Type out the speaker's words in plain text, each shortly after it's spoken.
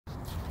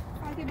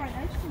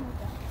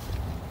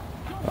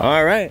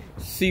All right,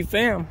 C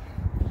fam,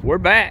 we're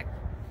back,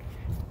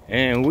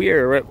 and we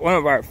are at one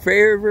of our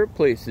favorite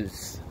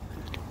places,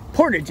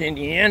 Portage,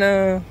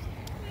 Indiana,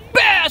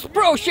 Bass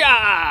Pro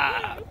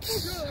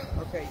Shops.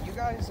 Okay, you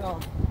guys,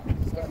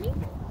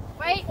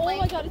 Wait, oh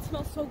my god, it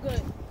smells so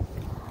good.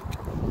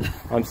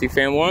 I'm C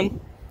fam 1,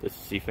 this is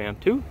C fam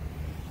 2,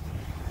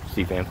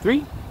 C fam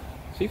 3,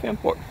 C fam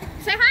 4.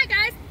 Say hi,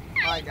 guys.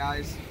 Hi,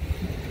 guys.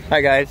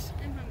 Hi, guys.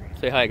 I'm hungry.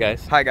 Say hi,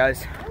 guys. Hi,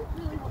 guys. I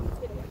really want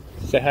potato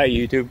wedges. Say hi,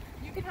 YouTube.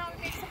 You can help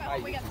me make some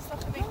while we got the stuff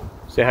to make.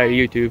 Say hi,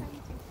 YouTube.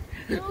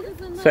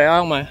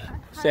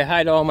 Say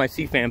hi to all my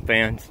C fam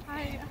fans.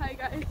 Hi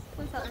guys.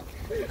 What's up?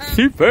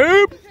 C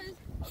fam.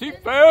 C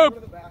fam. I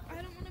don't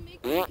want to make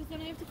it because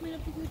then I have to clean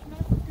up the huge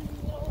mess.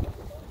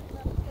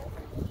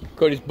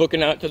 Cody's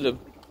booking out to the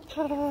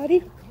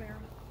party.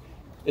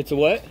 It's a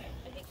what?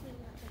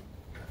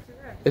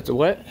 It's a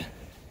what?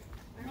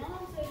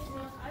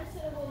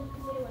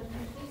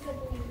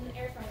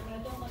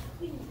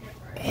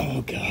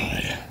 Oh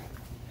God.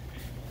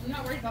 I'm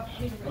not worried about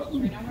potato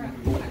wedges right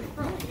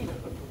now.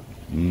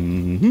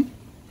 Mm-hmm.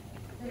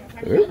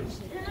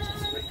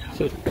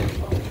 So,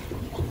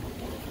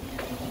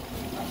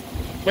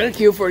 thank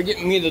you for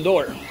getting me the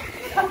door.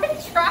 I'm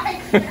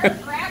trying.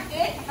 Grabbed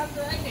it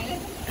after I did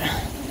it.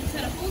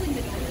 Instead of holding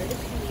the door.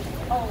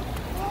 Oh.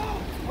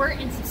 We're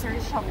in some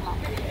serious trouble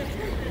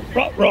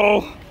now.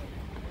 Roll.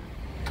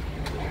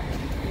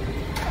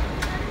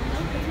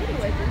 Potato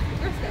wedges.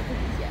 Girl Scout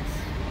cookies, yes.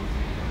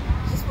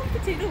 Just want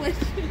potato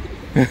wedges.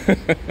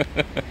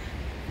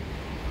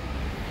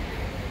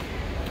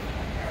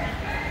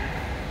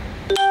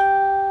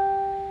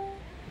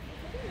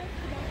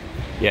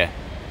 Yeah.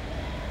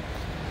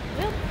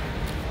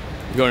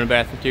 You going to the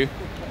bathroom too?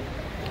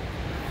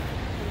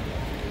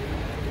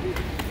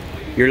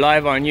 You're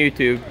live on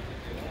YouTube.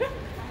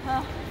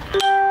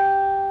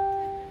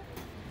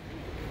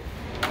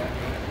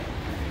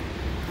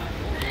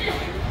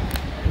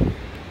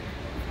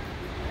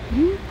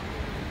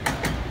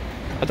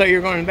 I thought you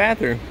were going to the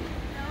bathroom.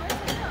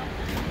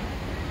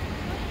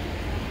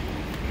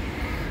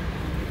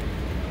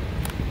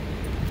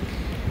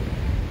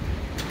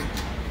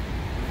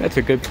 That's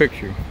a good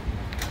picture.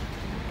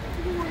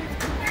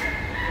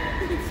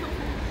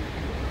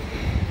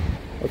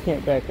 I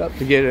can't back up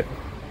to get it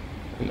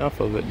enough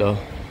of it though.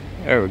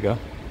 There we go.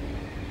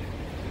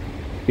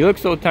 You look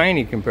so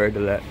tiny compared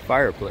to that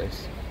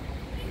fireplace.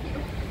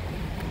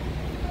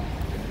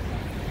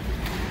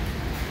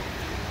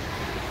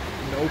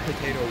 No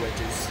potato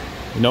wedges.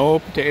 No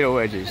potato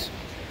wedges.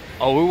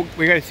 Oh,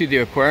 we gotta see the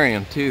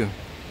aquarium too.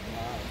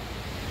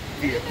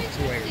 Yeah,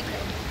 aquarium.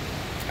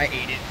 I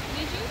ate it.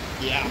 Did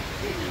you? Yeah.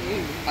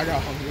 I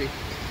got hungry.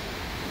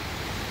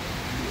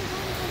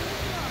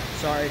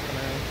 Sorry,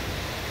 Camaro.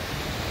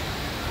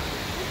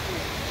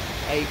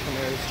 I ate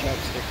Camaro's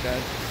chapstick,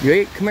 Dad. You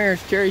ate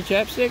Camara's cherry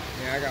chapstick?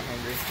 Yeah, I got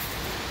hungry.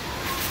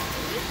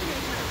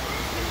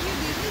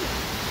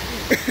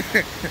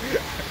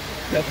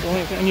 That's the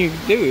only thing you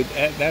do.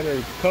 That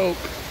or Coke.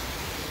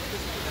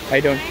 How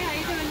you doing? Hi, how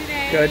you doing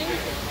today? Good.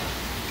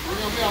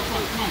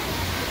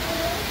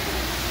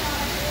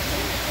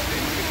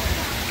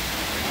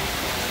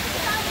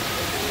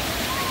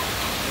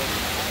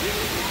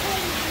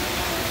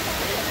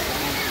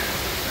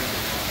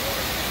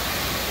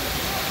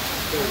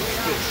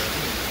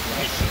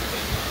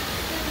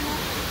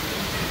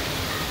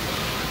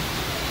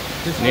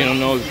 Needle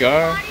nose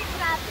gar. What?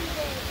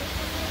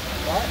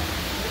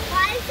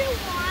 Why is the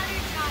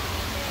water choppy?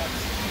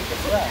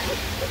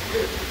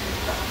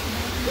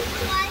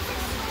 Why is it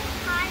so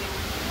high in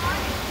the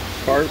water?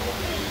 Carp.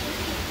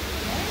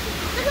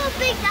 Look how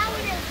big that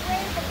one is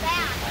way in the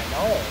back. I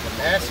know. The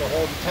bass are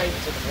holding tight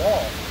to the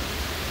wall.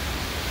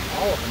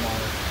 All of them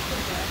are.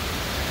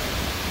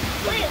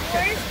 Wait,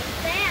 where's the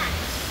bass?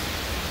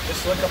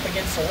 Just look up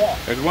against the wall.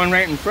 There's one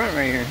right in front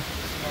right here.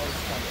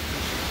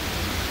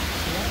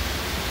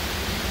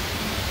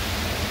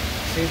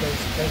 See, there's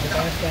a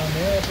bass down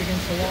there up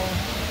against the wall.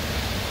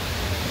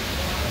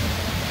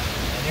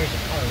 And there's a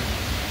carp.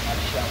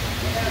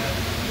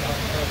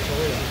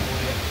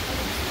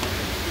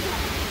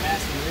 Bass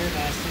in there,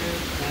 bass here,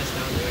 bass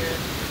down there.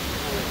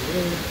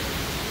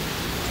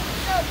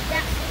 Oh,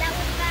 that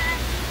was bass.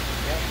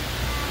 Yep.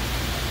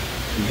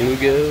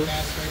 Bluegills.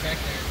 Bass right back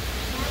there.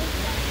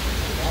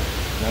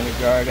 Another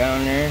gar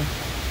down there.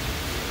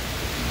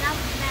 That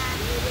was bass.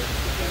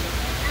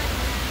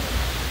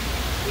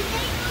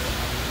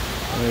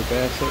 Another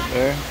bass up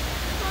there.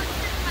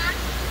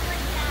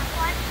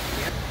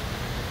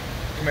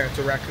 Come here, it's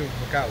a raccoon.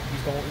 Look out.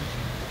 He's going to eat you.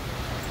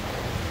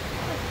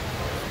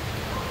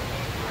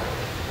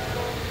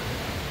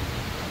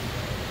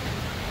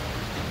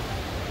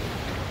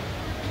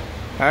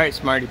 Alright,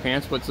 Smarty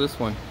Pants, what's this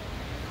one?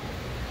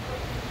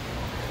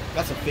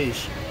 That's a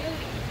fish.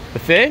 The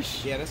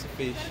fish? Yeah, that's a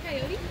fish. Is that a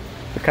coyote?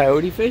 The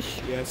coyote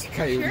fish? Yeah, it's a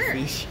coyote Sure.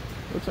 fish.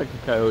 Looks like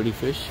a coyote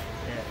fish.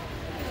 Yeah.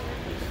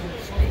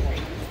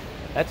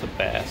 That's a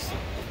bass.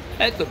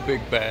 That's a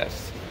big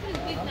bass.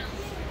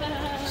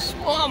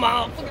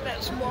 Smallmouth. Look at that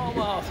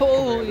smallmouth.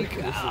 Holy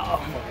cow.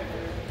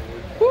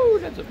 Woo,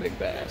 that's a big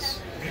bass.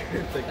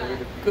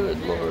 Good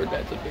Lord,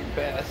 that's a big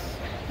bass.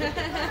 Hey,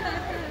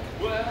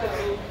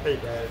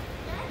 Dad.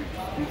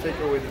 You take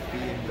away the B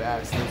in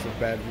bass, there's a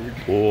bad mood.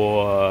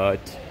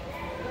 What?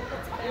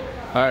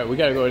 Alright, we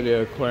gotta go to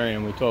the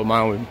aquarium. We told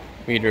Mom we'd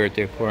meet her at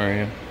the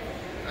aquarium.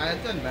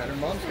 It doesn't matter.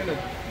 Mom's gonna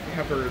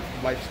have her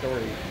life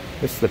story.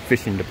 This is the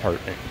fishing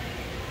department.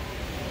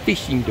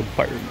 Fishing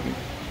department.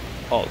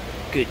 All the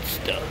good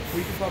stuff.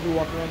 We could probably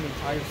walk around the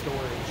entire store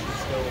and she's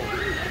still...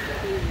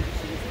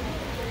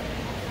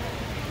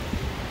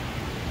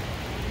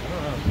 I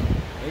don't know.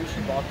 Maybe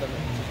she bought them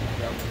and just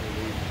grabbed them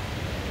to leave.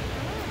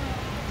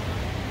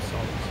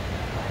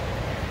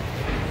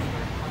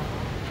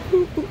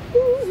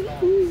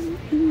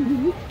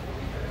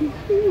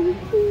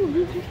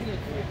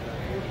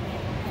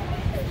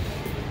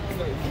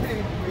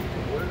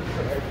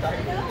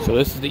 So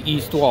this is the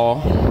east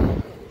wall.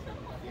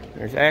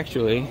 There's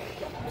actually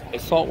a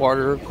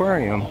saltwater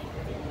aquarium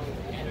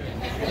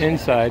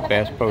inside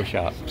Bass Pro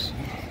Shops.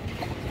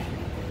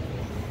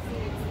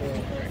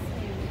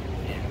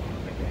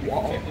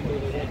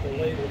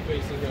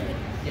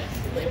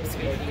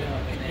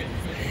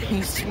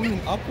 He's swimming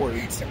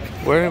upwards.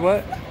 Where,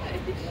 what?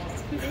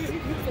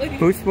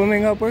 Who's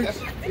swimming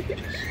upwards?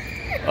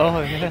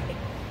 Oh, yeah.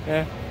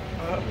 Yeah.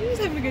 He was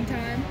having a good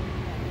time.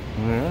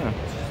 Yeah.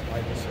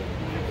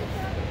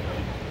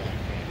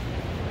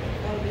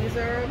 Oh, these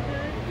are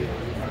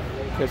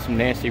okay? Got some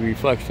nasty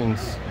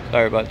reflections.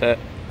 Sorry about that.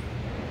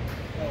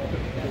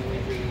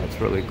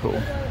 That's really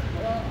cool.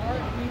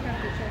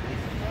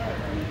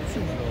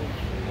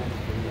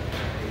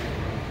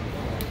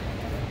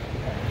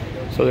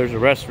 So there's a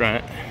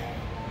restaurant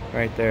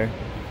right there.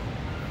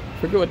 I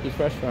forget what this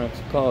restaurant's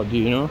called. Do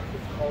you know?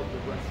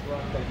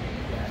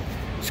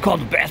 It's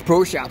called the Bass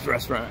Pro Shops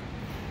restaurant.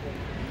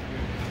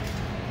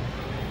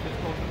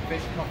 It's called the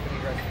Fish Company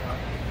Restaurant.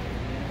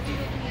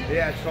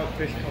 Yeah, it's called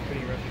Fish Company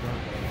Restaurant.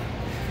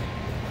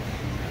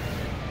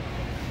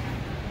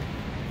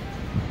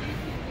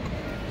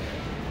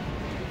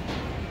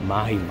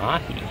 Mahi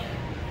mahi.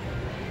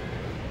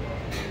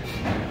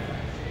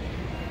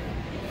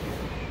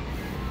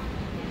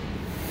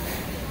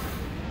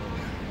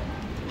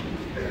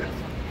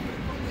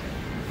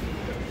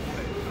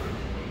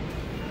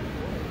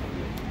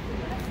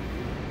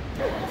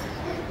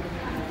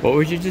 What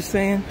was you just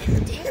saying?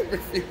 Do you ever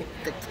feel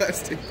like a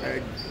plastic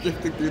bag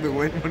drifting through the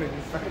wind when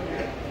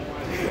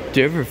it's Do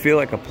you ever feel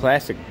like a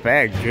plastic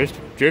bag just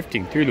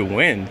drifting through the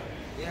wind?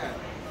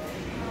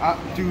 Yeah.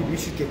 Dude, we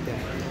should get that.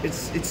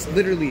 It's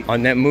literally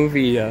On that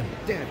movie, Dad,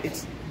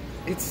 it's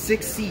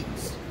 6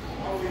 seats.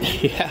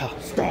 yeah.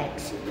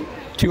 Stocks.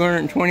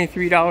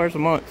 $223 a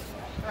month.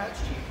 That's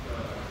cheap.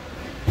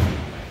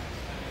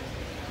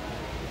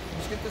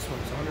 Let's get this one.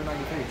 It's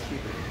 193. It's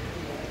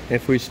cheaper.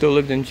 If we still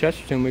lived in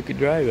Chesterton, we could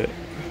drive it.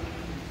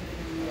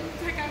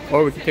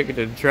 Or we could take it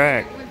to the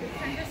track.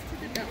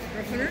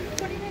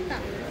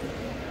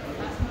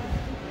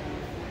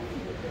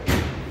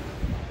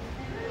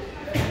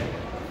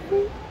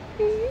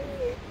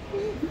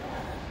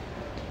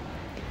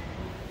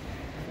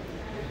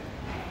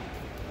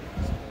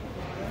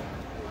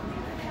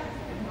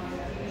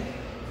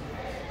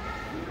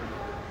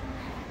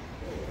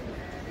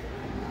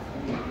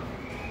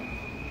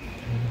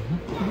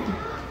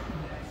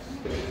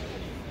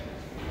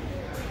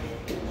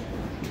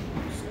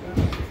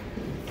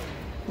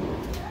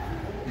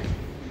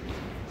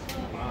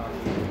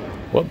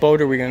 What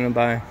boat are we gonna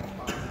buy?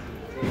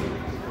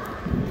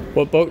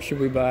 What boat should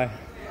we buy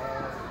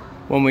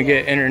when we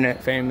get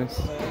internet famous?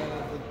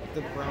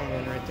 The brown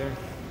one right there.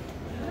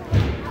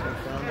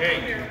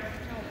 Hey.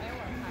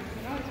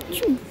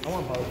 I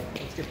want both.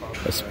 Let's get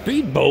both. A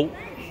speedboat?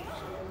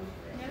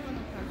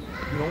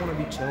 You don't want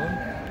to be chilling?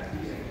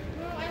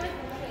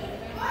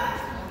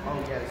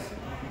 Oh, yes.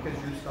 Because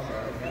your stomach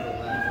can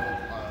handle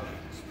that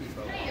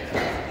speedboat.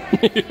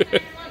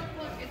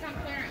 Look, it's on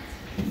clearance.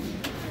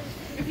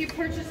 If you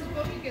purchase this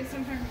book, you get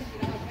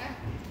 $750 back.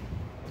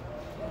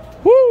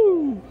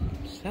 Woo!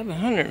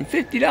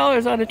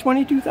 $750 out of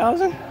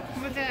 $22,000?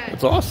 What's that?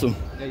 That's awesome.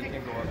 Yeah, you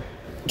can't go up.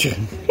 It's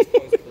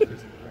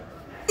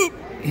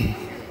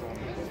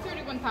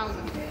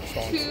 31,000.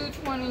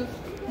 229.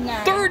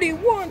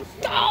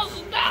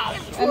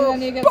 $31,000 And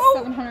then you get boat?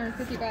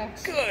 750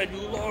 back. Good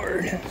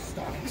Lord.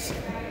 Stocks.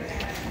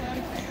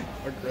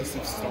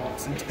 Aggressive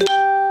stocks. Good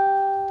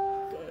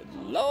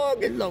Lord,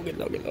 good Lord, good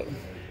Lord, good Lord.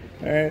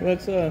 All right,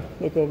 let's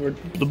look over.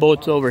 The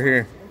boat's over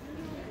here.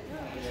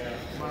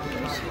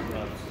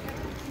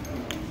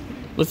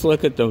 Let's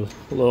look at the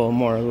little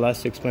more or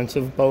less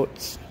expensive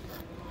boats.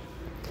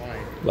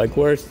 Like,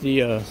 where's the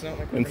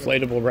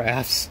inflatable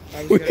rafts?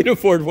 We can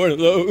afford one of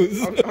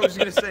those. I was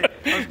gonna say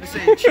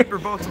cheaper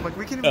boats. I'm like,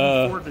 we can't even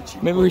afford the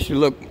cheap. Maybe we should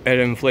look at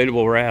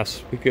inflatable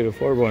rafts. We could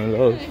afford one of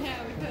those.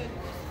 Yeah, we could.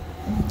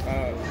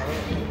 Uh,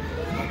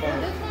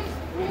 This one's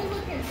cool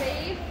looking,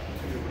 babe.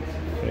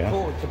 Yeah.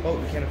 Cool, it's a boat.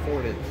 We can't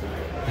afford it.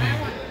 I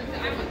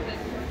want this.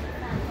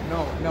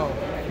 No.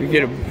 We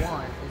get a. What we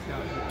want is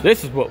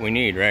This is what we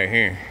need right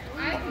here.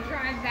 I can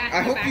drive that I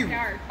in the hope you.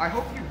 backyard. I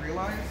hope you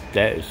realize.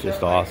 That is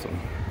just awesome.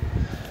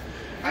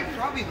 I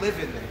probably live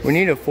in this. We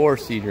need a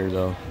 4-seater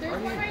though.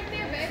 There's one right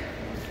there, babe.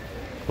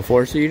 A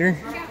 4-seater?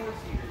 Yeah.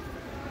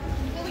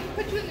 Well, we can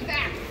put you in the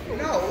back. No.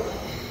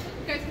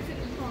 You guys can sit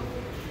in the front.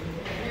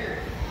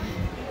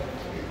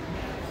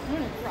 I'm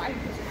gonna drive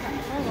because it's kind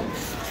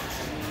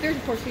of There's a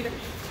 4-seater.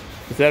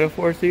 Is that a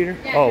 4-seater?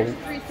 Yeah, Oh, there's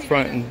a 3-seater.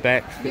 front and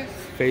back Yes.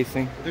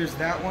 facing. There's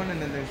that one,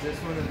 and then there's this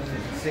one, and then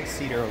there's a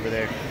 6-seater over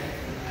there.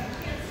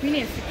 We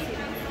need a 6-seater.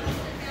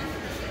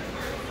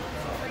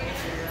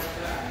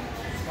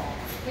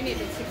 We need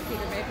a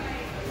 6-seater, babe.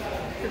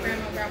 For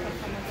Grandma and Grandpa to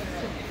come with us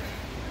too.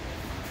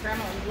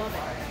 Grandma would love it.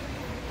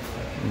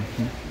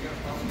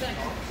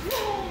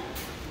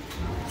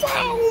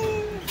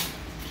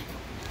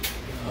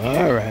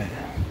 All right.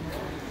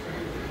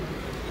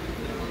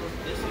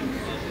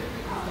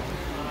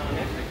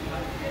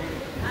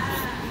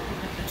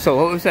 So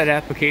what was that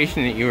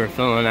application that you were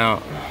filling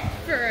out?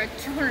 For a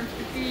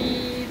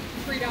 $253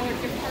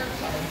 gift card.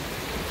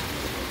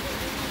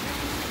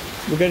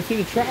 We gotta see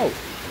the trout.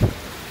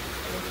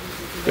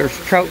 There's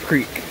Trout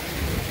Creek.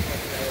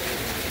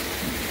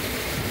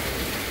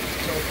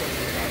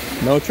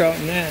 No trout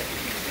in that.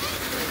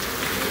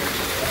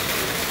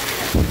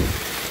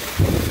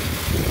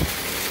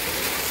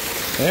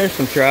 There's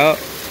some trout.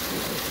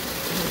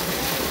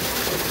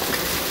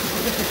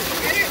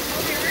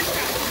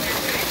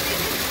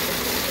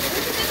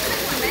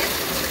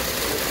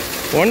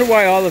 Wonder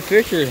why all the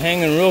fish are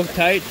hanging real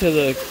tight to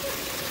the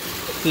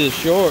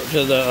shore,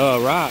 to the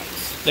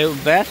rocks. The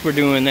bass were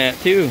doing that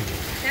too.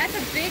 That's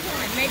a big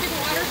one. Maybe the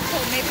water's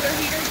cold. Maybe they're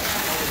heaters.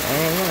 I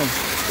don't know.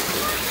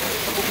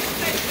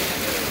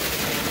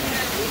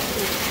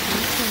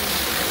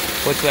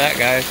 What's that,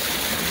 guys?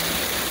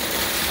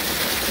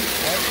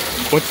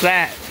 What's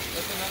that?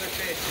 That's another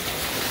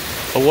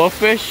fish. A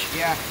wolffish?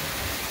 Yeah.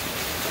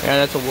 Yeah,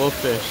 that's a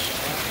wolffish.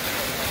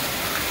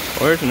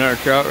 Oh, there's another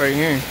trout right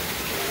here.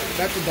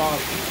 That's a dog.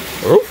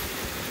 Oof.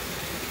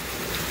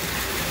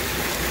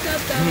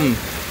 What's up,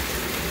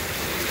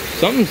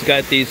 Something's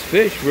got these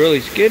fish really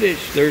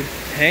skittish. They're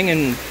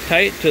hanging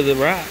tight to the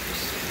rocks.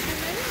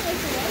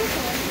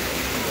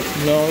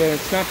 No,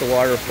 it's not the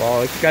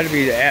waterfall. It's got to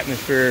be the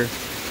atmosphere.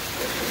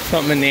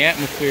 Something in the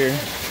atmosphere.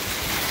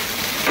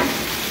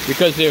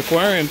 Because the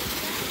aquarium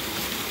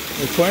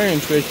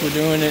fish were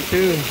doing it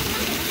too.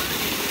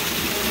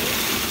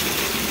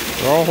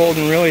 They're all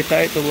holding really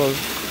tight to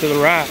the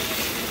rocks.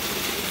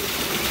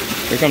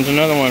 Here comes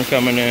another one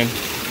coming in.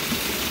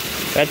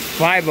 That's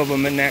 5 of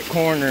them in that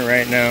corner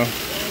right now.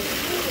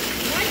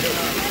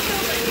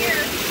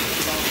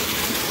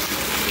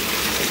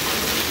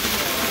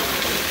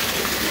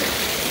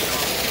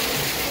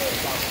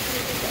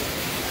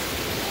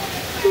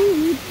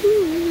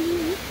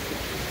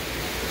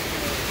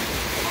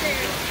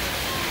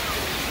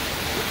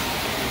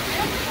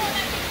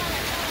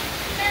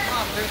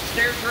 There's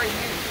stairs right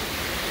here.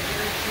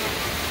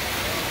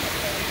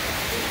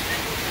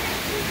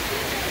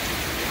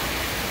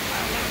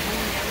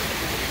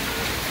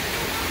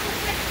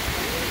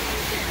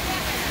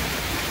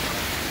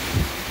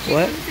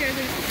 What?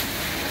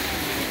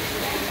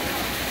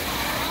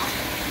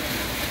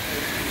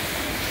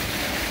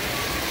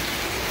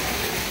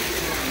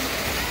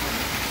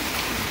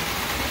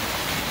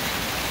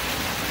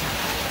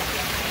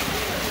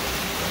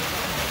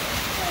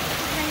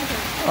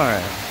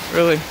 Alright,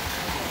 really?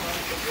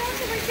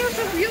 There's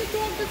a real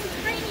dog that's a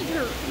tiny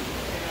turtle.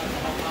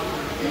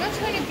 I'm not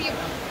trying to be a...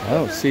 I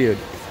don't see it.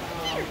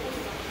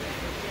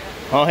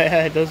 Oh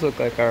yeah, it does look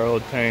like our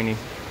old Tiny.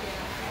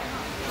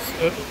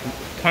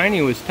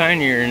 Tiny was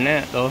tinier than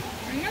that though.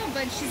 I know,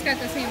 but she's got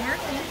the same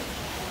marking.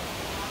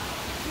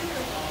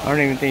 I don't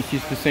even think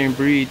she's the same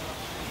breed.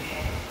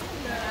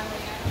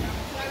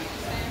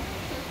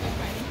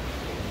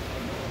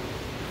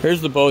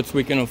 Here's the boats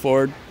we can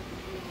afford.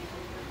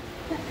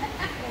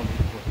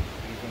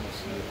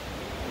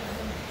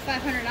 $500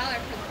 for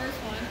the first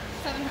one,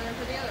 $700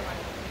 for the other one.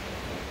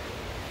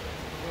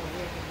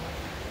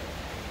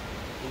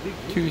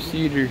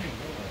 2-seater.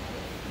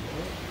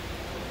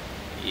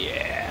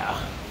 Yeah.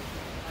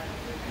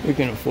 We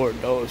can afford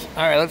those.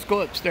 Alright, let's go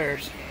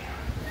upstairs.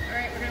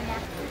 Alright, we're gonna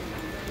walk.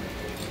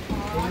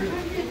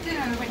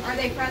 Are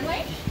they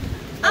friendly?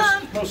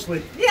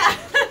 Mostly. Yeah.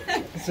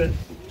 Sit.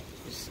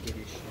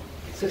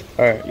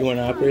 Alright, you want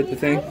to operate the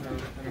thing? I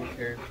don't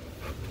care.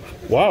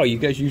 Wow, you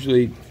guys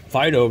usually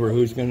fight over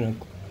who's going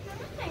to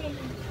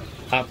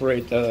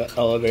operate the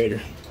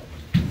elevator.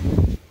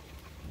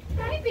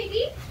 Hi,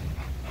 baby.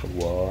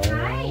 Wow.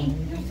 Hi.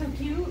 You're so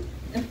cute.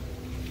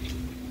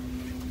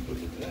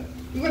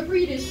 What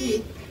breed is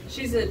she?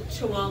 She's a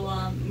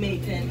Chihuahua mini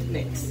pin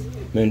mix.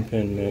 Min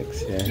pin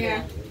mix, yeah.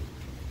 Yeah.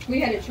 We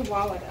had a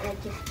Chihuahua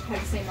that just had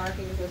the same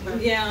markings as her.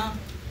 Yeah.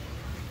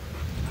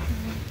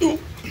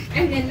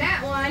 And then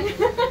that one.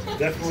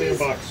 Definitely a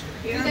box.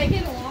 Do they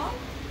get along?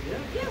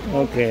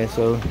 Okay,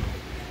 so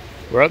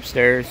we're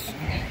upstairs.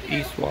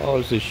 East Wall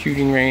is the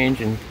shooting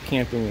range and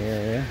camping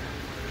area.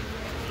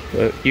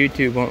 But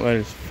YouTube won't let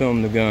us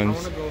film the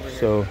guns. go over here.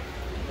 So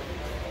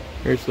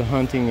here's the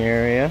hunting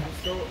area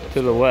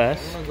to the I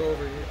west. want to go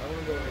over here. I want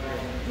to go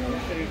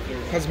over here.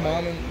 Because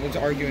Mom was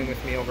arguing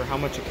with me over how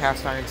much a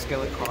cast iron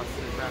skillet costs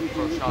in the Craft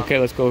Pro shop. Okay,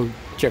 let's go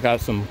check out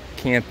some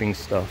camping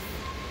stuff.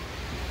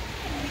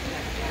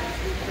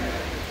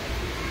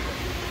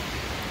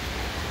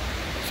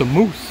 Some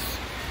moose.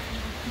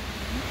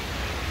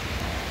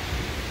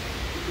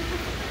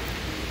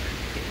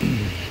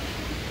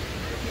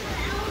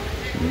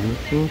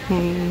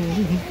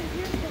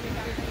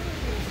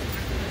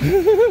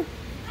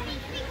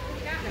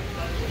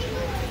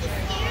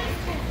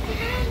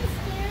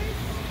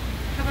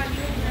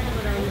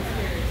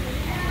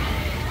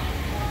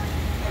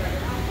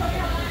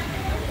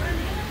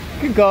 You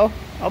can go.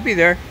 I'll be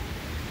there.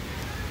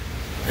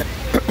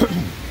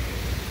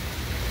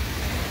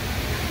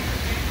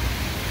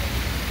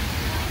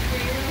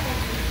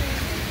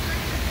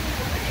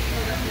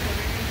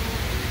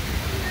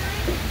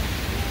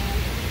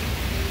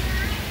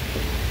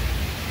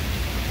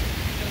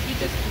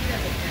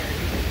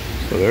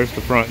 So there's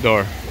the front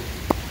door.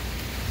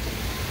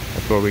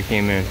 That's where we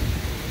came in.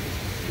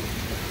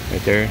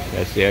 Right there,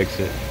 that's the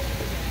exit.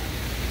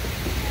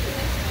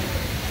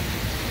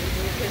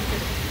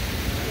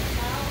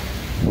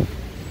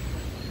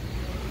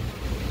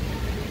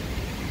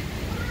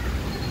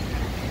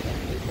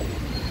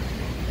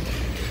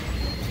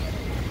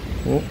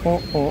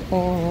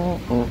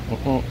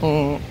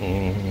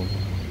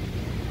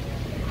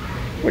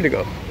 Where'd it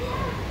go?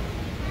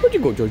 Where'd you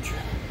go, George?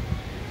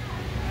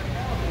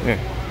 Yeah,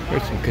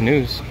 there's some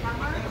canoes.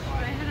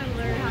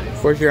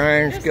 Where's your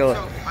iron skillet?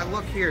 So, I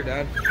look here,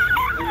 Dad.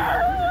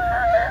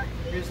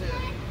 Here's a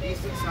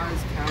decent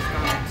sized cast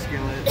iron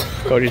skillet.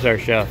 Cody's our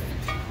chef.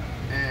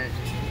 And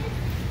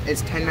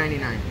it's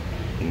 $10.99.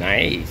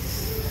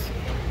 Nice.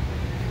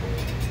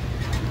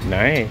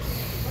 Nice.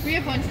 We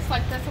have one just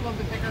like this, a little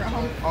bit bigger at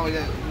home. Oh,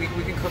 yeah, we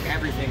can cook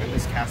everything in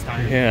this cast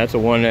iron. Yeah, that's a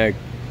one egg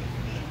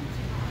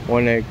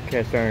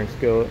cast iron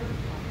skillet.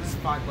 This is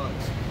 $5.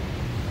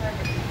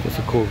 That's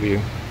a cool view.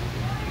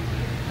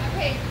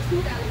 Okay,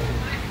 $2.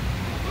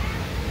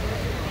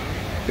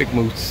 Big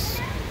moose.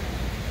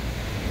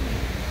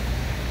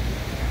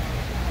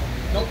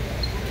 Nope.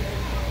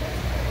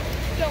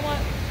 Don't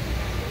want.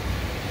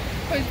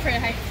 Always afraid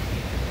of heights.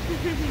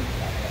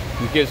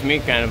 It gives me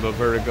kind of a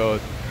vertigo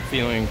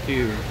feeling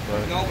too,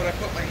 but No, but I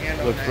put my hand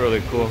on looks that.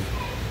 really cool.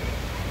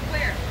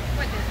 Where?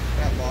 What did?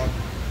 That log.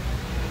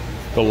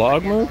 The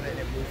log My hand move? on it and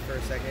it moved for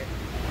a second.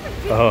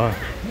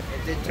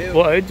 It did too.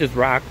 Well, it just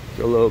rocked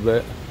a little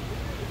bit.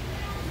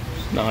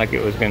 It's not like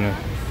it was gonna.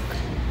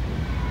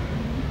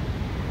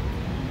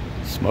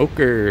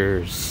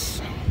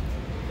 Smokers.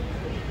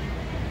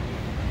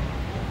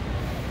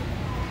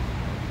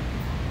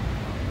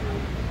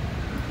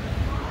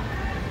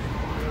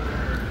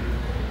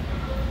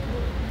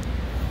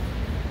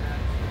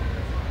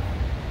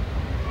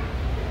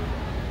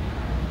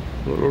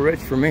 A little rich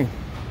for me.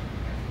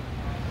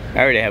 I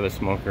already have a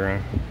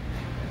smoker,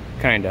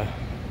 kinda.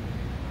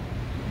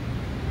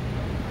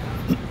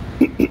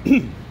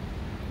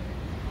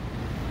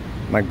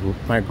 My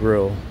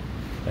grill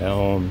at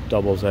home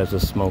doubles as a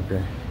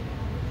smoker.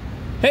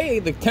 Hey,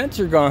 the tents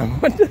are gone.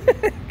 What the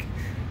heck?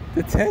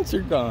 The tents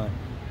are gone.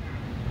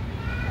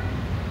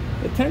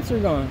 The tents are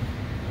gone.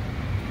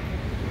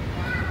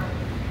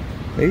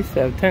 They used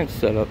to have tents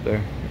set up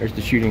there. There's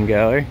the shooting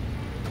gallery.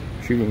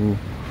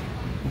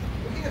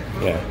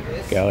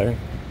 Gallery.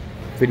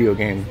 Video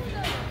game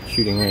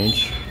shooting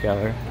range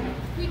gallery.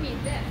 We need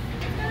this.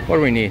 What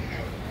do we need?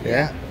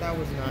 Yeah? That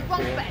was not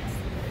Bunk cool. beds.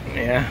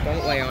 Yeah.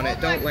 Don't lay on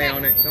it. Don't lay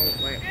on it.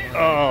 Don't lay on it.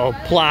 Oh,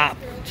 plop.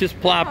 Just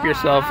plop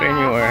yourself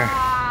anywhere.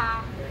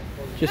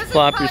 Just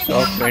plop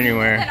yourself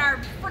anywhere. At our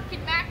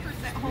freaking mattress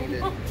at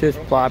home. Just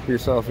plop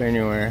yourself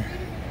anywhere.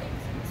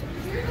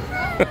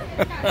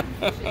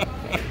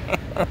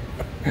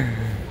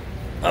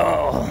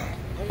 Oh,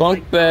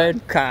 bunk bed,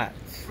 cots.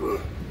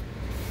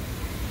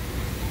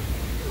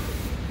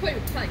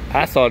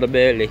 I saw the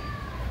belly. Wait,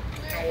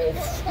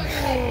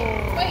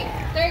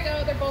 there you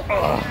go. They're both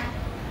now.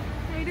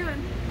 How you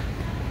doing?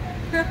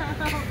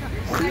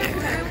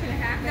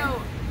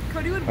 No,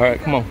 Cody would All right,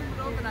 come on. in the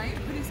middle of the night,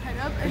 put his head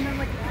up, and then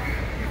like.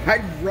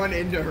 I'd run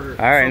into her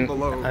All right, from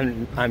below.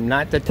 I'm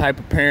not the type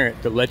of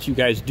parent to let you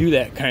guys do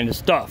that kind of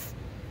stuff.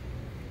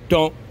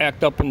 Don't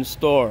act up in the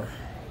store.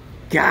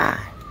 God.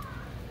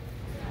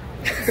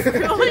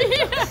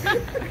 Really?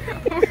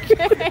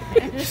 Okay.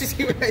 Did you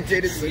see what I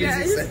did as soon as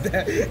you said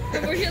that?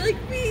 And we're here like,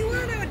 we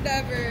would have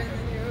never. And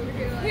then you're over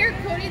here like, here,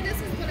 Cody, this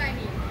is what I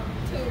need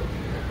to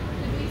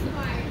release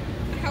my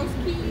house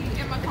key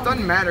and my car.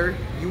 Doesn't matter.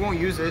 You won't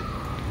use it.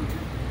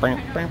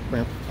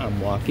 I'm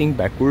walking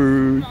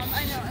backwards.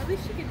 I know, at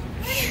least you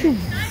can.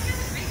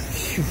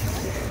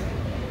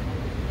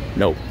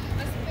 No. This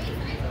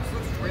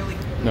looks really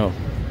cool. No.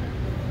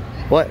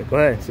 What? Go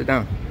ahead, sit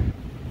down.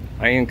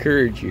 I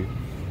encourage you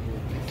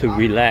to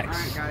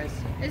relax. Alright, guys.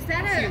 Is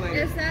that See you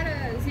later. a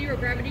zero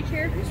gravity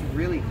chair? It's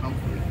really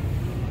comfy.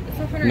 It's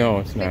No,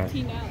 it's not.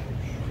 $115.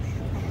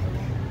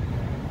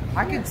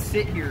 I could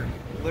sit here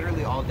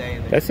literally all day.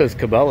 And That says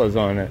Cabela's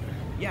on it.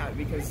 yeah,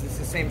 because it's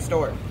the same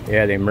store.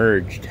 Yeah, they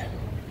merged.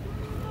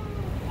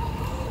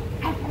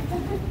 Oh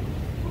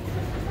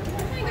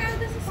my god,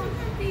 this is so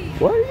comfy.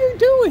 What are you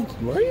doing?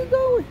 Where are you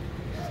going?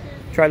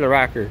 Try the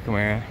rocker,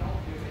 Camara.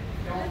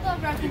 I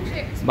love rocking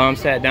chicks. Mom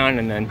sat down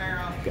and then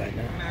Camaro. got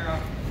down.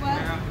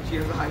 What? She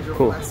has a hydro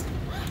Cool. flask.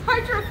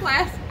 Hydro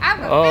flask.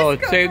 I'm a Oh,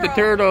 Visco save the girl.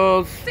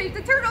 turtles. Save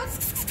the turtles.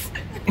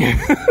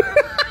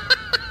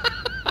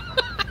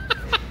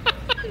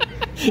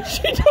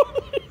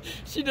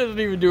 She doesn't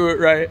even do it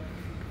right.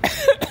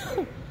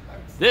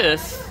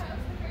 This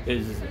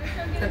is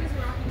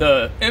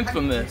the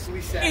infamous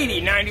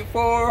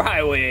 8094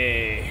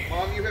 highway.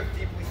 Mom, you have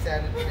deeply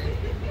saddened me.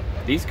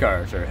 These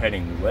cars are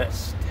heading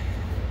west.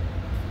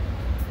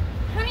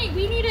 Honey,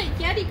 we need a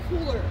Yeti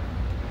cooler.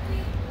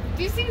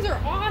 These things are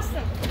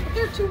awesome. But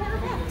they're $200.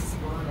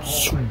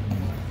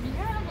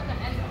 Yeah, but the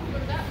Yeti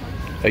cooler that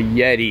much. A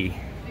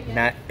Yeti,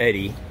 not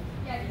Eddie.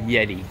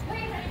 Yeti.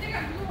 Wait, honey, they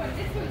got blue one.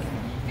 This was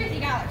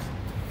 $50.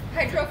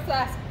 Hydro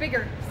flask,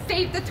 bigger.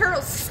 Save the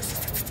turtles.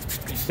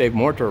 Save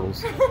more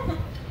turtles.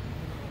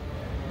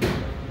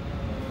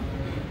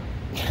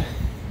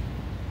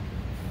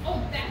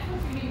 Oh, that's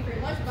what you need for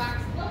your lunchbox.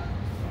 Look,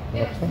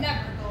 it'll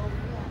never go warm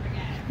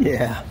again.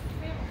 Yeah.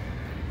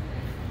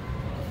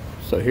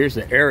 So here's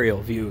the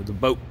aerial view of the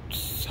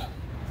boats.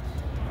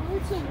 Oh,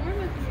 it's so warm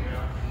up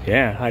here.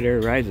 Yeah, hot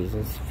air rises.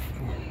 It's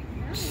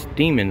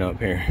steaming up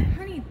here.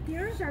 Honey,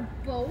 there's our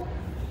boat.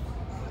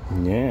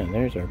 Yeah,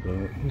 there's our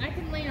boat. I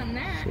can lay on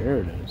that There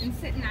it is. and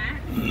sit in that.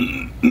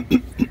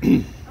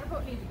 Our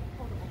boat needs a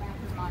portable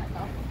bathroom on it,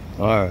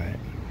 though. All right.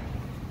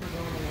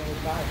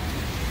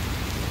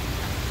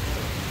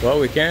 Well,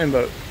 we can,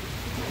 but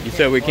you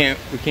said we can't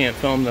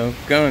film the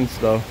guns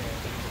though.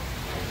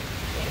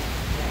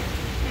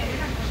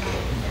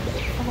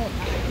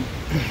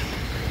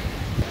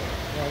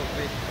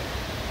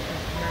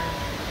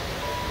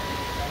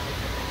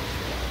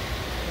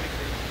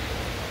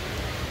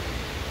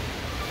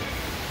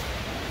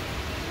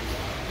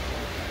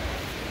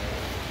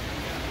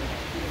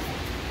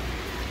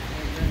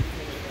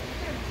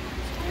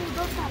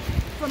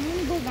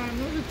 Flamingos on them.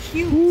 Those are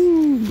cute.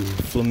 Ooh,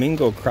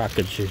 flamingo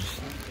crocodiles.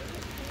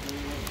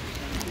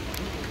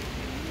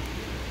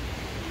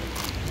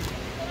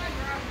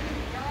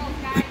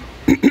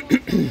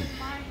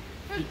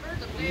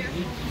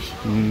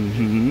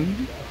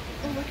 Mm-hmm.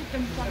 Oh, look at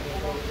them fucking.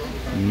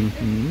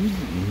 Mm-hmm.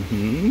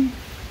 Mm-hmm.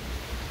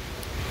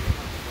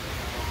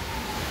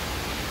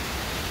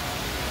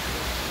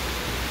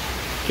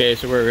 Okay,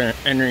 so we're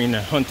entering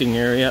the hunting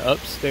area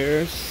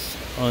upstairs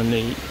on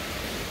the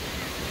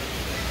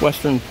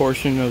western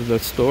portion of the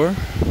store.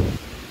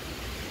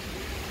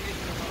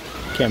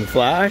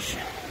 Camouflage.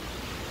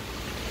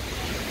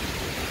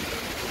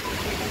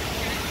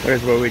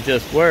 There's where we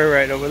just were,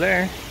 right over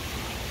there.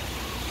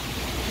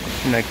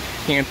 In the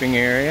camping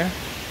area.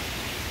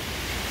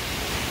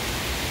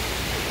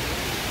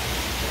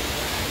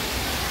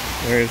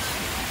 There's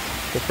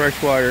the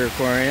freshwater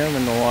aquarium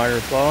and the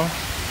waterfall.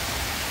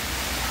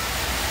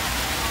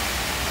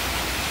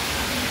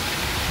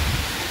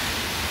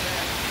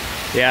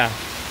 Yeah.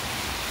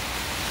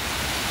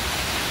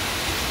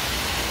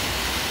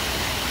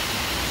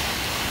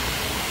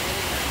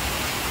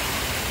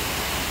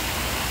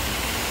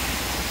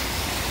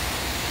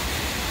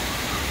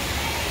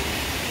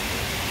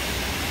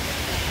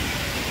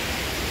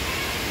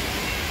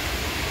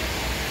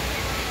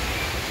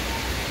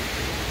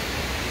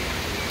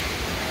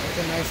 It's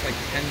a nice like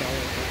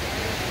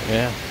 $10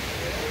 Yeah.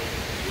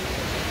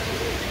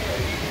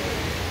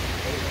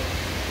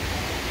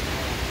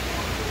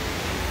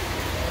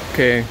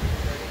 Okay.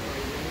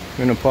 I'm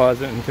gonna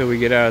pause it until we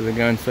get out of the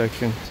gun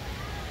section.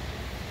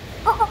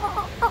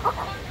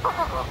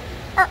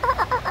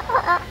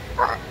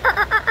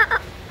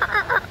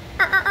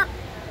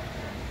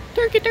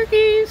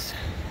 Turkeys!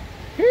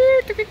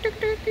 Here,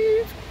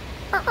 turkeys!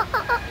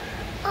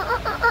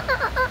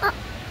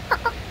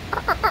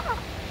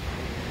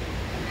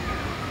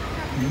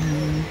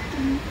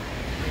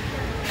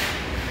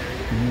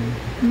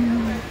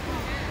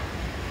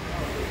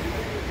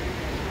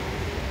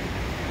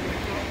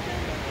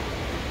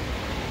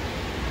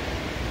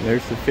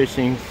 There's the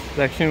fishing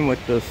section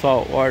with the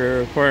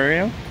saltwater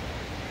aquarium.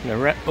 And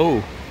the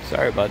oh,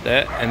 sorry about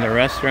that. And the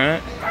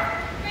restaurant.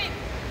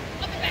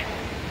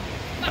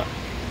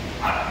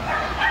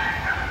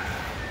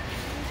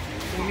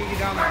 We'll meet you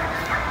down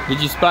there.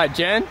 Did you spot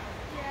Jen?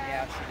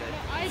 Yeah,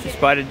 she did. You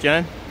spotted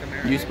Jen?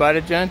 You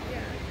spotted Jen?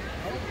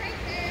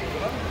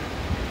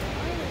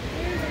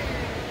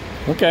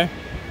 Okay.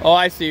 Oh,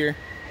 I see her.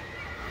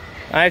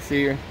 I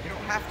see her. You don't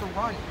have to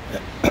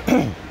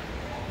run.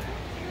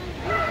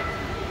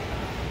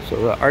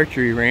 So the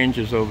archery range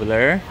is over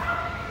there.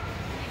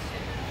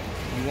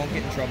 You won't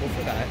get in trouble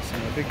for that, so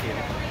no big deal.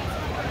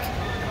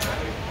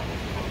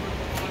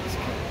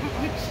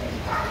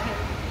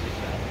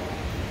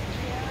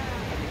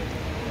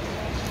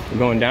 We're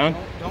going down?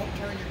 Don't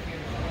turn your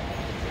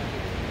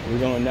camera. We're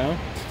going down?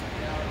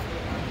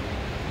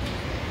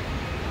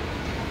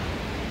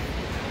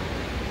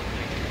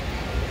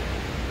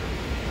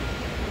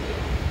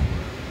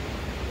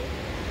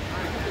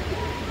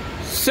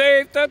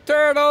 Save the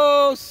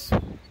turtles!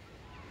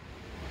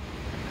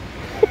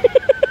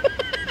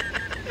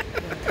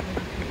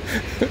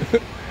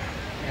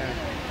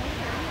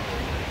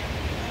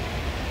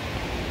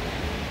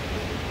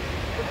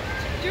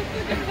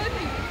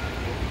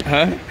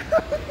 Huh?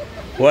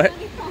 What?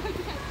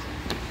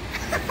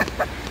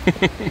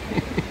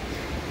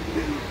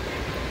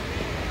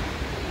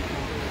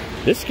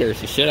 This scares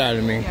the shit out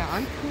of me. Yeah,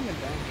 I'm kind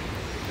of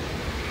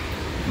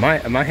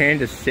bad. My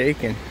hand is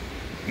shaking.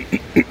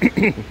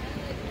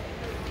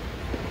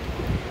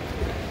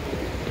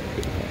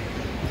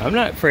 I'm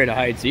not afraid of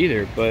heights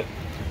either, but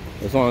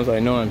as long as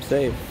I know I'm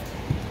safe.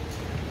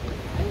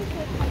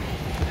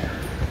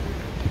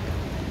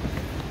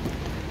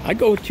 I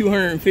go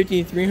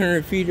 250,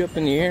 300 feet up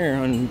in the air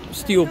on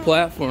steel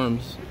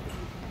platforms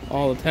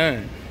all the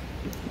time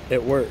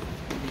at work.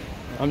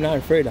 I'm not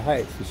afraid of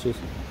heights. It's just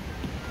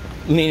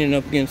leaning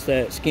up against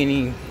that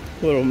skinny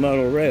little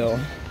metal rail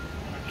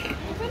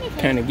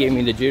kind of gave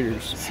me the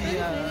jitters. See,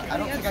 I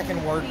don't think I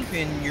can work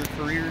in your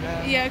career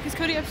now. Yeah, because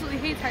Cody absolutely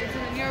hates heights,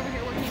 and then you're over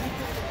here working.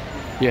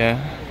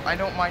 Yeah. I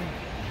don't mind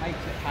heights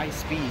at high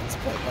speeds,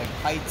 but like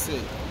heights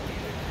at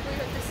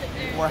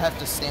where I have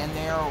to stand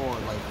there or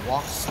like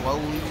walk slowly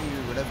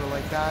or whatever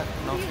like that.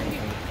 No thank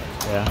you.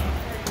 Yeah.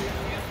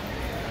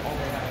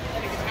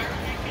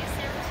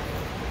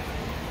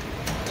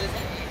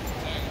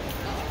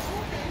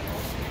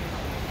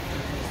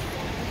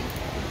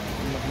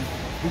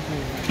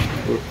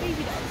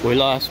 We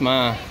lost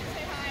my.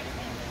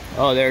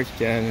 Oh, there's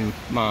Jen and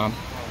Mom.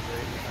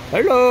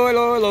 Hello,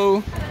 hello,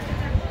 hello.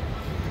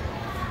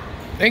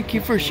 Thank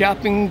you for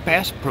shopping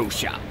Bass Pro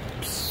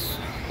Shops.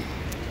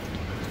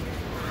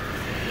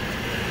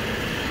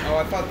 Oh,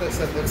 I thought that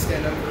said let's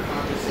stand up for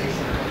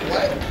conversation.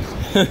 What?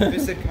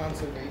 It said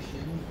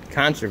conservation.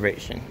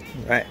 Conservation,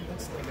 right.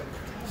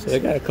 So they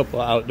got a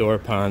couple of outdoor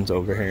ponds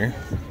over here.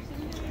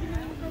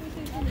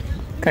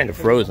 Kind of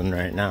frozen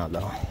right now,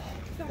 though.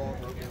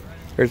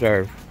 Here's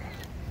our,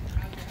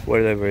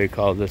 whatever you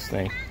call this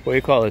thing. What do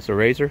you call this? A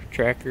razor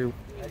tracker?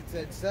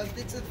 It's a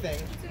thing.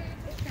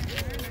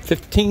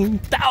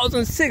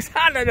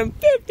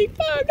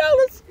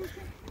 $15,655.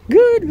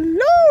 Good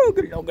Lord,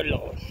 good Lord, good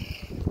Lord.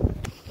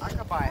 I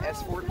could buy an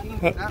S14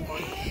 for that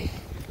money.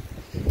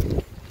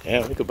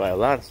 Yeah, we could buy a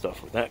lot of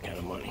stuff with that kind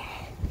of money.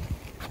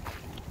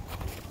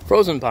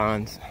 Frozen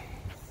ponds.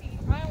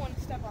 I want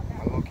to step on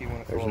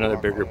that. There's another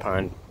bigger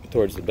pond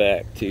towards the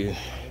back, too.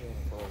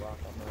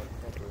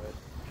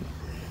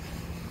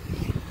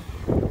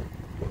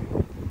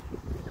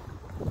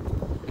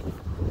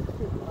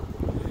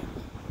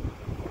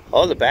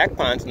 Oh, the back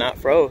pond's not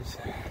froze.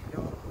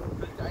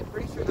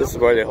 This is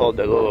where they hold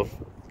their little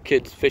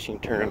kids fishing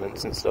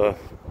tournaments and stuff.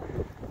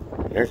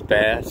 There's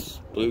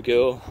bass,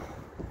 bluegill,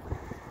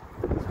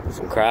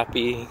 some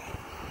crappie.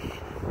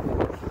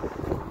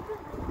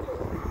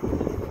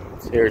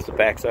 So here's the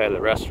backside of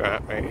the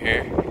restaurant right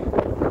here.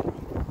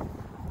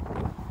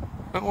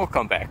 And we'll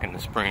come back in the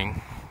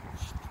spring.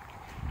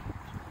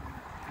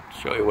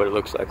 Show you what it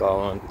looks like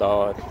all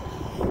unthawed.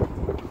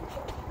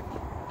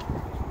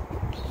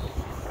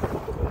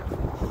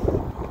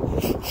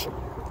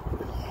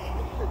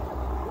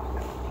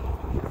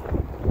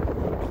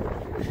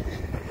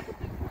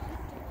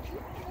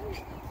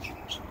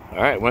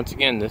 Alright, once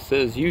again, this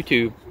is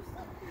YouTube.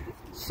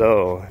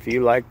 So, if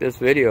you like this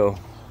video,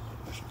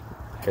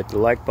 hit the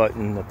like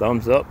button, the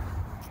thumbs up,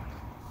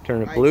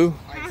 turn it blue.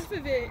 Half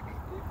of it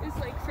is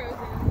like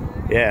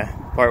frozen. Yeah,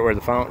 part where the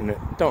fountain is.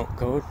 Don't,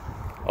 Code.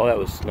 Oh, that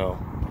was snow.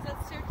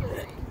 That's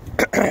circulating.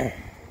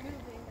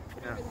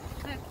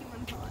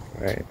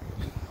 Right.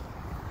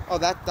 Oh,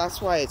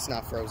 that's why it's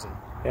not frozen.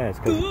 Yeah, it's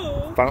because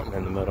the fountain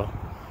in the middle.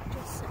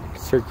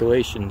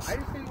 Circulations. I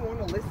just didn't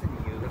want to listen to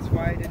you. That's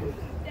why I didn't.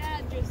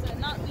 Dad just said,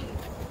 not me.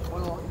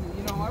 Well,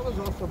 you know, I was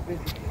also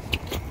busy.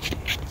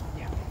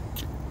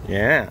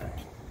 Yeah.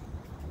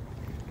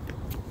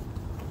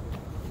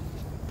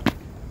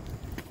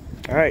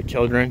 Alright,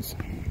 childrens.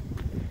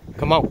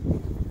 Come on.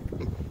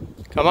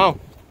 Come on.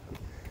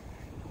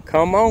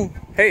 Come on.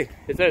 Hey,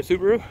 is that a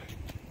Subaru?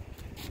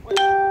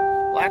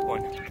 Black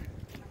one.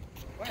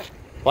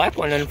 Black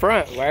one in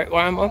front, right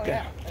where I'm looking.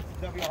 Yeah,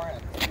 that's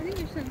WRX. I think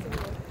your son's a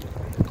little.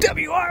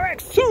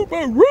 WRX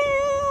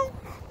Subaru!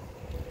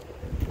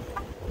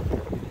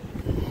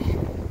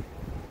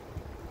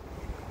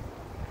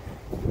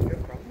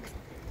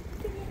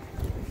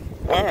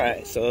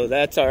 Alright, so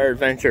that's our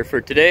adventure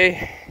for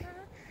today.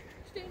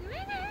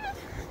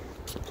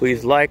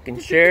 Please like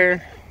and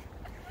share.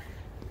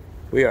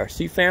 We are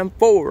CFAM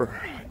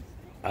 4.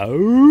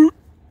 Out.